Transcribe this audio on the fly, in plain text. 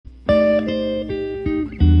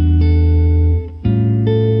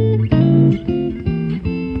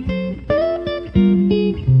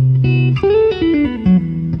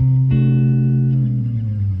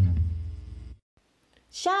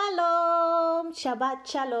Shabbat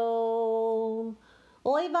Shalom.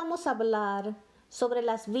 Hoy vamos a hablar sobre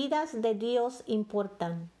las vidas de Dios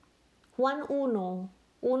importan. Juan 1,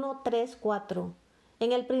 3, 4.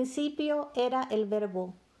 En el principio era el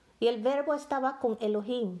Verbo, y el Verbo estaba con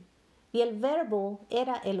Elohim, y el Verbo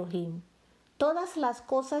era Elohim. Todas las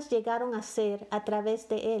cosas llegaron a ser a través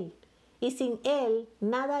de Él, y sin Él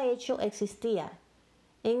nada hecho existía.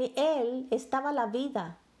 En Él estaba la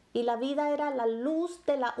vida, y la vida era la luz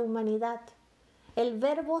de la humanidad. El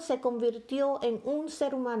Verbo se convirtió en un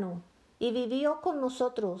ser humano y vivió con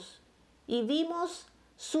nosotros, y vimos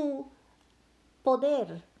su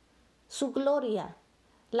poder, su gloria,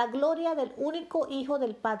 la gloria del único Hijo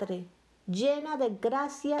del Padre, llena de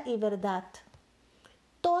gracia y verdad.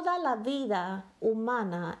 Toda la vida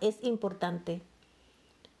humana es importante.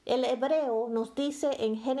 El hebreo nos dice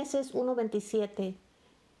en Génesis 1:27,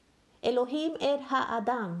 Elohim et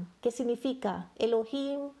ha-Adam, que significa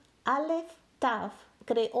Elohim Aleph Tav,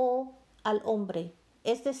 creó al hombre,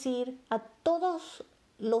 es decir, a todos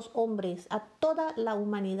los hombres, a toda la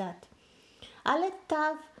humanidad. Aleph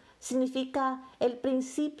Tav significa el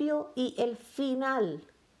principio y el final.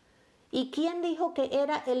 ¿Y quién dijo que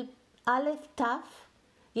era el Aleph Tav?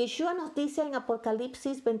 Yeshua nos dice en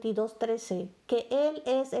Apocalipsis 22:13 que Él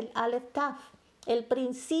es el Aleph Tav, el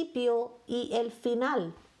principio y el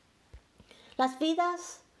final. Las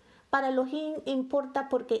vidas para Elohim importa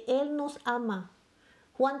porque Él nos ama.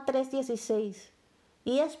 Juan 3:16.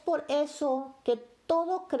 Y es por eso que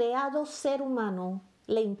todo creado ser humano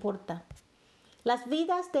le importa. Las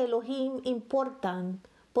vidas de Elohim importan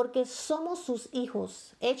porque somos sus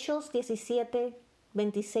hijos. Hechos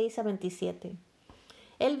 17:26-27.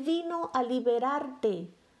 Él vino a liberarte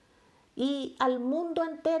y al mundo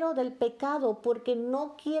entero del pecado porque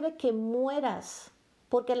no quiere que mueras,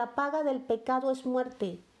 porque la paga del pecado es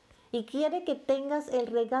muerte, y quiere que tengas el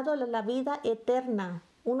regalo de la vida eterna.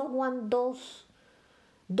 1 Juan 2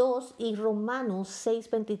 y Romanos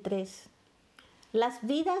 6:23. Las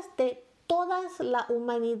vidas de toda la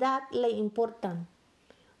humanidad le importan,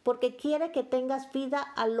 porque quiere que tengas vida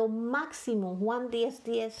a lo máximo. Juan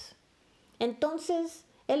 10:10. Entonces,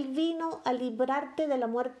 Él vino a librarte de la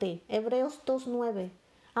muerte. Hebreos 2:9.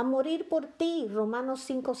 A morir por ti. Romanos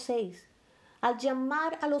 5:6. Al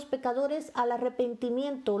llamar a los pecadores al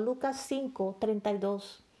arrepentimiento. Lucas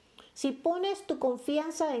 5:32. Si pones tu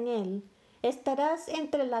confianza en Él, estarás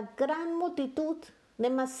entre la gran multitud,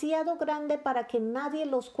 demasiado grande para que nadie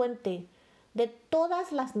los cuente, de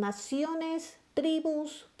todas las naciones,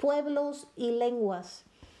 tribus, pueblos y lenguas.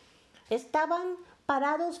 Estaban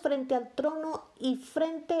parados frente al trono y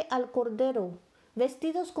frente al Cordero,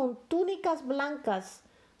 vestidos con túnicas blancas,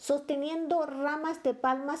 sosteniendo ramas de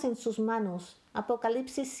palmas en sus manos.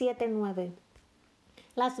 Apocalipsis 7:9.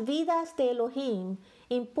 Las vidas de Elohim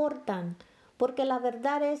importan, porque la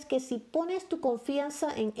verdad es que si pones tu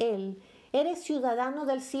confianza en Él, eres ciudadano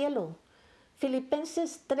del cielo.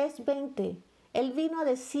 Filipenses 3:20. Él vino a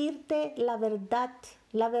decirte la verdad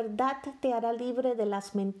te hará libre de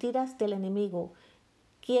las mentiras del enemigo,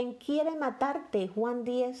 quien quiere matarte. Juan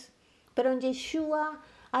 10. Pero en Yeshua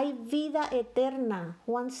hay vida eterna.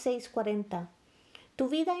 Juan 6:40. Tu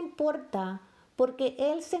vida importa porque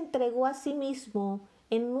Él se entregó a sí mismo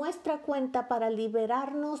en nuestra cuenta para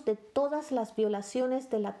liberarnos de todas las violaciones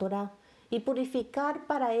de la Torá y purificar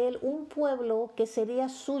para Él un pueblo que sería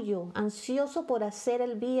suyo, ansioso por hacer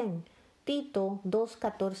el bien. Tito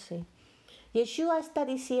 2:14. Yeshua está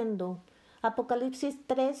diciendo, Apocalipsis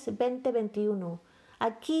 3:20-21,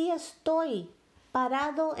 aquí estoy,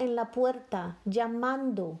 parado en la puerta,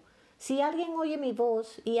 llamando. Si alguien oye mi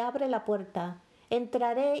voz y abre la puerta,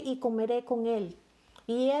 entraré y comeré con él,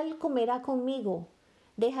 y él comerá conmigo.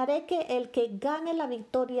 Dejaré que el que gane la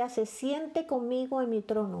victoria se siente conmigo en mi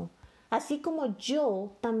trono, así como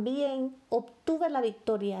yo también obtuve la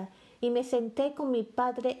victoria y me senté con mi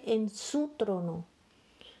Padre en su trono.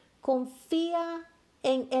 Confía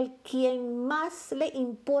en el quien más le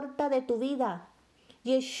importa de tu vida,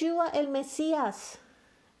 Yeshua el Mesías.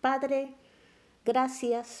 Padre,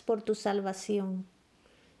 gracias por tu salvación.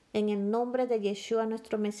 En el nombre de Yeshua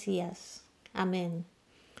nuestro Mesías. Amén.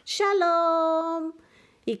 Shalom.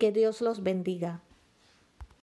 Y que Dios los bendiga.